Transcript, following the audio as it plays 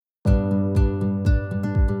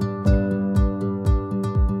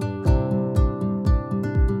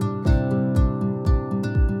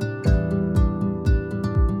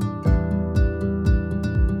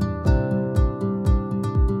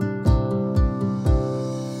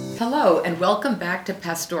Hello, and welcome back to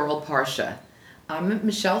Pastoral Parsha. I'm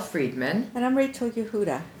Michelle Friedman And I'm Rachel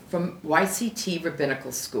Yehuda. from YCT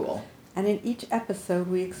Rabbinical School. And in each episode,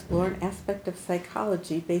 we explore an aspect of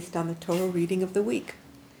psychology based on the Torah reading of the week.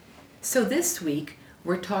 So this week,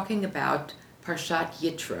 we're talking about Parshat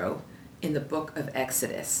Yitro in the book of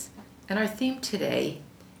Exodus. And our theme today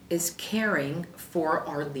is caring for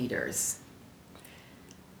our leaders.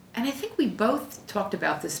 And I think we both talked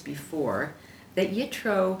about this before, that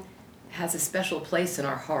Yitro has a special place in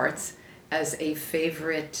our hearts as a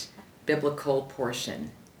favorite biblical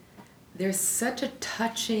portion. There's such a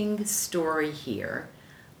touching story here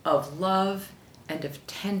of love and of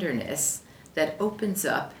tenderness that opens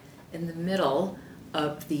up in the middle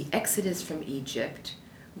of the Exodus from Egypt,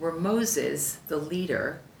 where Moses, the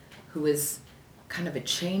leader, who is kind of a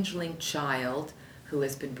changeling child, who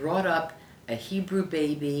has been brought up a Hebrew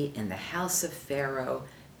baby in the house of Pharaoh,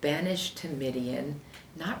 banished to Midian,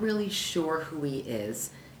 not really sure who he is,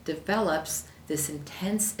 develops this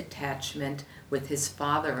intense attachment with his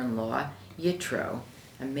father-in-law, Yitro,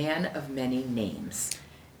 a man of many names.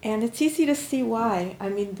 And it's easy to see why.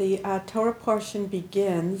 The Torah portion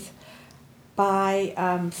begins by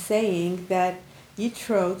saying that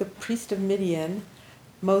Yitro, the priest of Midian,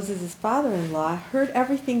 Moses' father-in-law, heard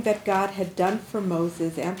everything that God had done for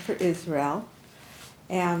Moses and for Israel.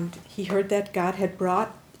 And he heard that God had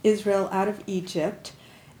brought Israel out of Egypt.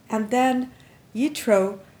 And then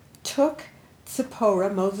Yitro took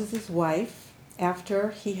Zipporah, Moses' wife, after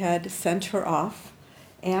he had sent her off,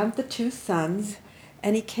 and the two sons,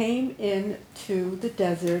 and he came into the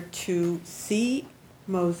desert to see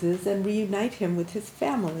Moses and reunite him with his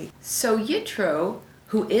family. So Yitro,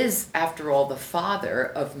 who is, after all, the father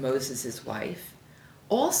of Moses' wife,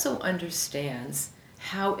 also understands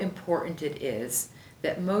how important it is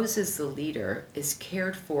that Moses, the leader, is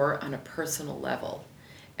cared for on a personal level.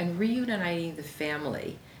 And reuniting the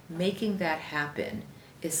family, making that happen,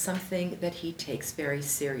 is something that he takes very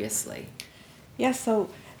seriously. Yeah, so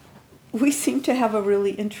we seem to have a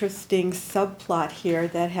really interesting subplot here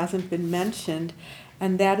that hasn't been mentioned,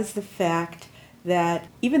 and that is the fact that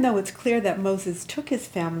even though it's clear that Moses took his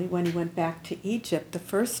family when he went back to Egypt the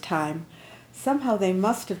first time, somehow they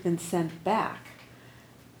must have been sent back.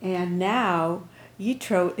 And now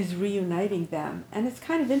Yitro is reuniting them. And it's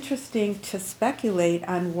kind of interesting to speculate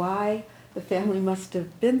on why the family must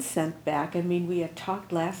have been sent back. We had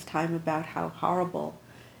talked last time about how horrible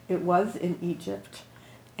it was in Egypt.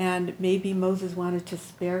 And maybe Moses wanted to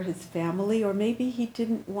spare his family, or maybe he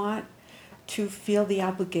didn't want to feel the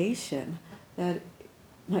obligation that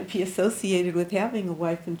might be associated with having a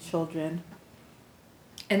wife and children.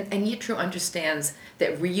 And Yitro understands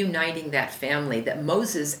that reuniting that family, that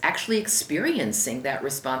Moses actually experiencing that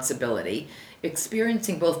responsibility,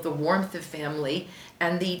 experiencing both the warmth of family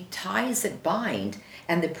and the ties that bind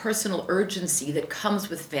and the personal urgency that comes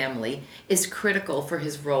with family, is critical for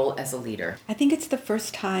his role as a leader. I think it's the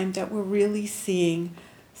first time that we're really seeing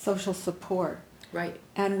social support. Right.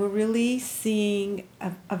 And we're really seeing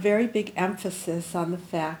a very big emphasis on the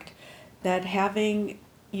fact that having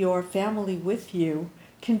your family with you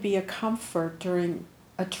can be a comfort during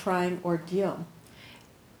a trying ordeal.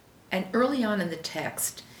 And early on in the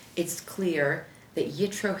text, it's clear that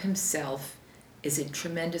Yitro himself is a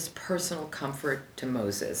tremendous personal comfort to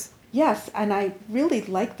Moses. Yes, and I really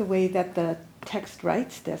like the way that the text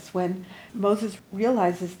writes this. When Moses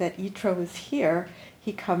realizes that Yitro is here,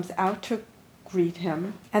 he comes out to greet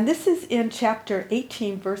him. And this is in chapter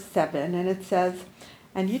 18, verse 7, and it says,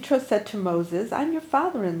 "And Yitro said to Moses, 'I'm your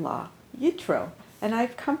father-in-law, Yitro, and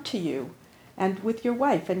I've come to you, and with your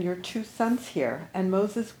wife and your two sons here.' And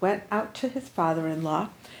Moses went out to his father-in-law,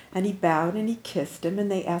 and he bowed and he kissed him,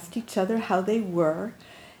 and they asked each other how they were,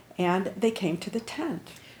 and they came to the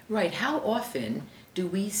tent." Right. How often do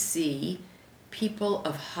we see people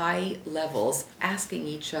of high levels asking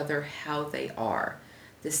each other how they are?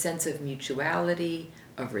 The sense of mutuality,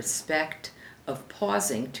 of respect, of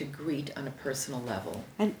pausing to greet on a personal level.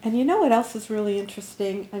 And you know what else is really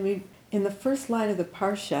interesting? In the first line of the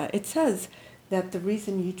Parsha, it says that the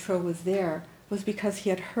reason Yitro was there was because he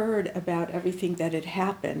had heard about everything that had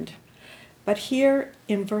happened. But here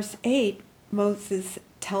in verse 8, Moses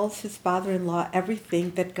tells his father-in-law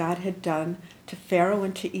everything that God had done to Pharaoh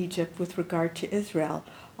and to Egypt with regard to Israel,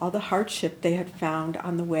 all the hardship they had found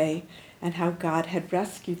on the way, and how God had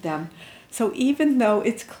rescued them. So even though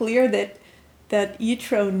it's clear that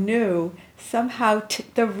Yitro knew, somehow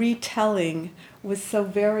the retelling was so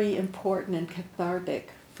very important and cathartic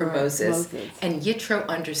for Moses. And Yitro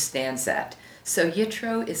understands that. So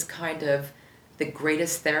Yitro is kind of the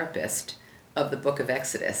greatest therapist of the book of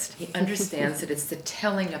Exodus. He understands that it's the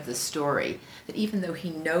telling of the story, that even though he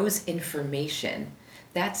knows information,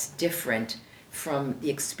 that's different from the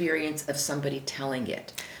experience of somebody telling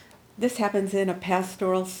it. This happens in a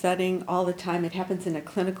pastoral setting all the time. It happens in a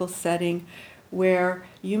clinical setting where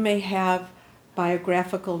you may have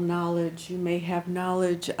biographical knowledge, you may have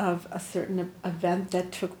knowledge of a certain event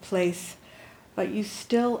that took place, but you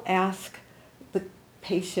still ask the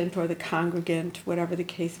patient or the congregant, whatever the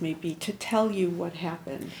case may be, to tell you what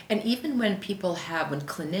happened. And even when when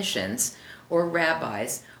clinicians or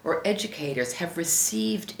rabbis or educators have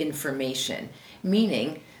received information,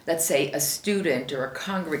 meaning, let's say, a student or a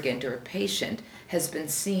congregant or a patient has been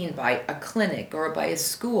seen by a clinic or by a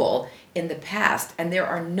school in the past, and there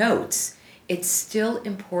are notes, it's still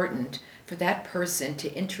important for that person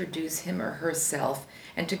to introduce him or herself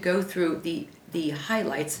and to go through the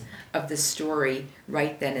highlights of the story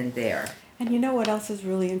right then and there. And you know what else is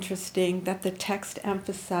really interesting? That the text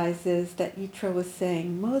emphasizes that Yitro was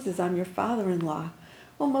saying, Moses, I'm your father-in-law.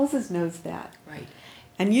 Well, Moses knows that. Right.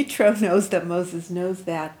 And Yitro knows that Moses knows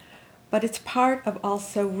that. But it's part of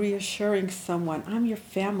also reassuring someone, I'm your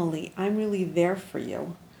family. I'm really there for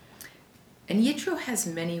you. And Yitro has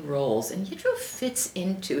many roles, and Yitro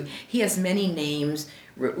he has many names,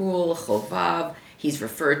 Reuel, Chovav, he's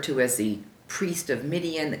referred to as the priest of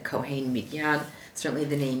Midian, the Kohen Midian, certainly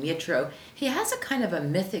the name Yitro. He has a kind of a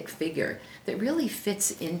mythic figure that really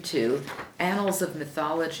fits into annals of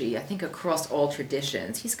mythology, I think across all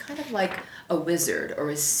traditions. He's kind of like a wizard or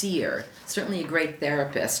a seer, certainly a great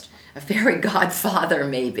therapist, a fairy godfather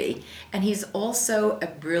maybe, and he's also a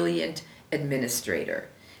brilliant administrator.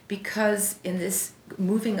 Because in this,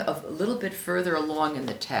 moving a little bit further along in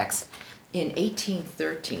the text, in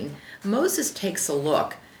 1813, Moses takes a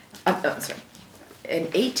look, in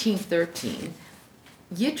 1813,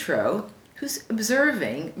 Yitro, who's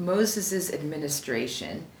observing Moses'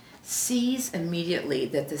 administration, sees immediately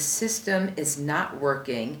that the system is not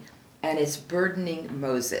working and it's burdening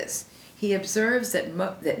Moses. He observes that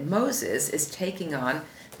Moses is taking on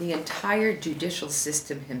the entire judicial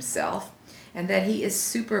system himself, and that he is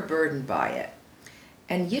super burdened by it.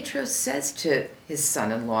 And Yitro says to his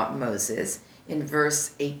son-in-law Moses in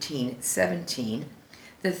verse 18-17,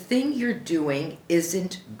 the thing you're doing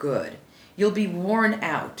isn't good. You'll be worn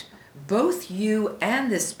out, both you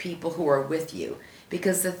and this people who are with you,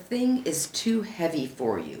 because the thing is too heavy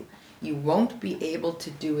for you. You won't be able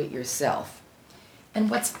to do it yourself.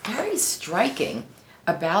 And what's very striking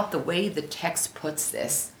about the way the text puts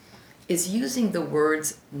this is using the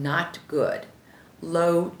words not good,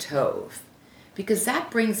 lo tov, because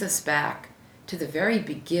that brings us back to the very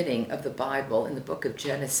beginning of the Bible in the book of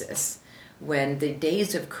Genesis, when the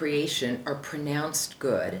days of creation are pronounced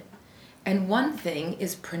good, and one thing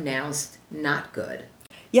is pronounced not good.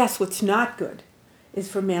 Yes, what's not good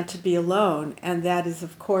is for man to be alone, and that is,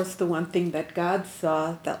 of course, the one thing that God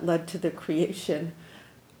saw that led to the creation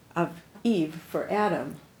of Eve for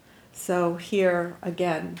Adam. So here,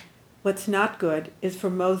 again, what's not good is for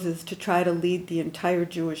Moses to try to lead the entire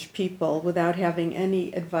Jewish people without having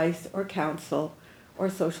any advice or counsel or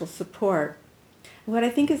social support. What I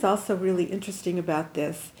think is also really interesting about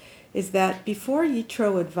this is that before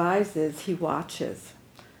Yitro advises, he watches.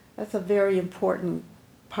 That's a very important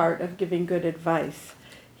part of giving good advice.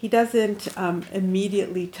 He doesn't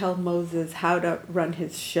immediately tell Moses how to run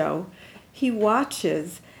his show. He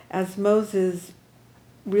watches as Moses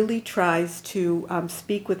really tries to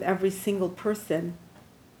speak with every single person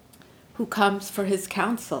who comes for his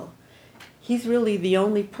counsel. He's really the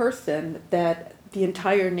only person that the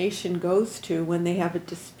entire nation goes to when they have a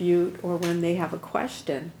dispute or when they have a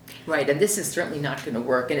question. Right, and this is certainly not going to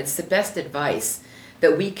work, and it's the best advice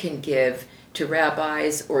that we can give to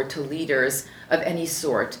rabbis or to leaders of any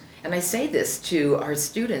sort. And I say this to our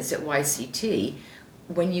students at YCT,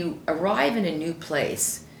 when you arrive in a new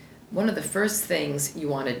place, one of the first things you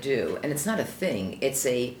want to do, and it's not a thing,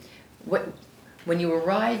 when you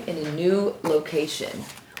arrive in a new location,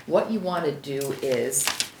 what you want to do is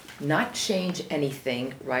not change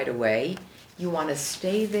anything right away. You want to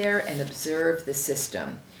stay there and observe the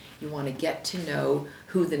system. You want to get to know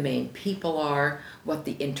who the main people are, what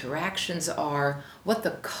the interactions are, what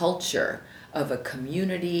the culture of a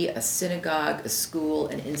community, a synagogue, a school,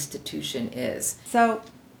 an institution is. So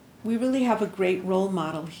we really have a great role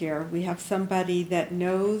model here. We have somebody that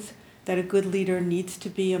knows that a good leader needs to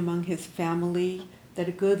be among his family, that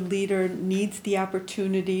a good leader needs the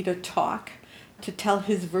opportunity to talk, to tell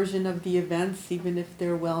his version of the events, even if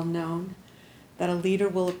they're well known, that a leader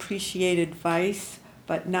will appreciate advice,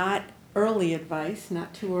 but not early advice,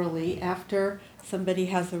 not too early, after somebody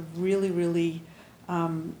has a really, really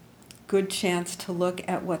good chance to look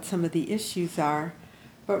at what some of the issues are.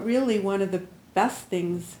 But really, one of the best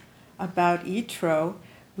things about Yitro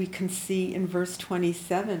we can see in verse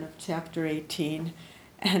 27 of chapter 18,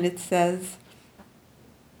 and it says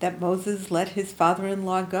that Moses let his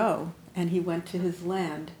father-in-law go, and he went to his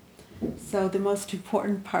land. So the most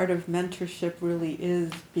important part of mentorship really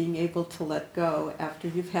is being able to let go after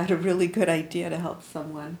you've had a really good idea to help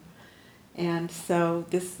someone. And so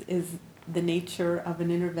this is the nature of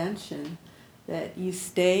an intervention, that you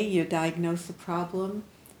stay, you diagnose a problem,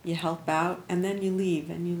 you help out, and then you leave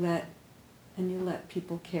and you let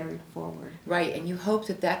people carry forward. Right, and you hope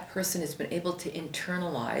that that person has been able to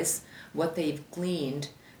internalize what they've gleaned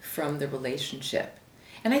from the relationship.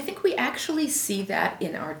 And I think we actually see that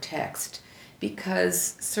in our text,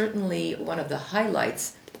 because certainly one of the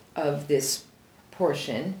highlights of this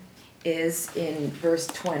portion is in verse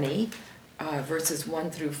 20, verses 1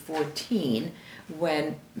 through 14,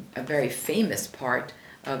 when a very famous part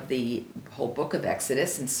of the whole book of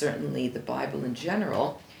Exodus, and certainly the Bible in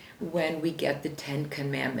general, when we get the Ten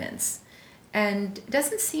Commandments. And it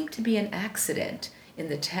doesn't seem to be an accident in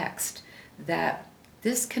the text that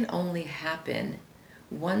this can only happen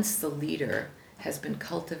once the leader has been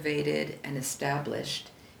cultivated and established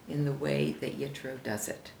in the way that Yitro does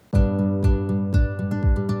it.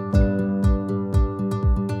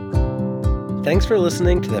 Thanks for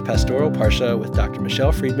listening to the Pastoral Parsha with Dr.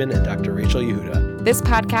 Michelle Friedman and Dr. Rachel Yehuda. This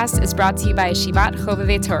podcast is brought to you by Yeshivat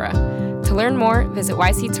Chovevei Torah. To learn more, visit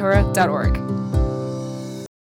yctorah.org.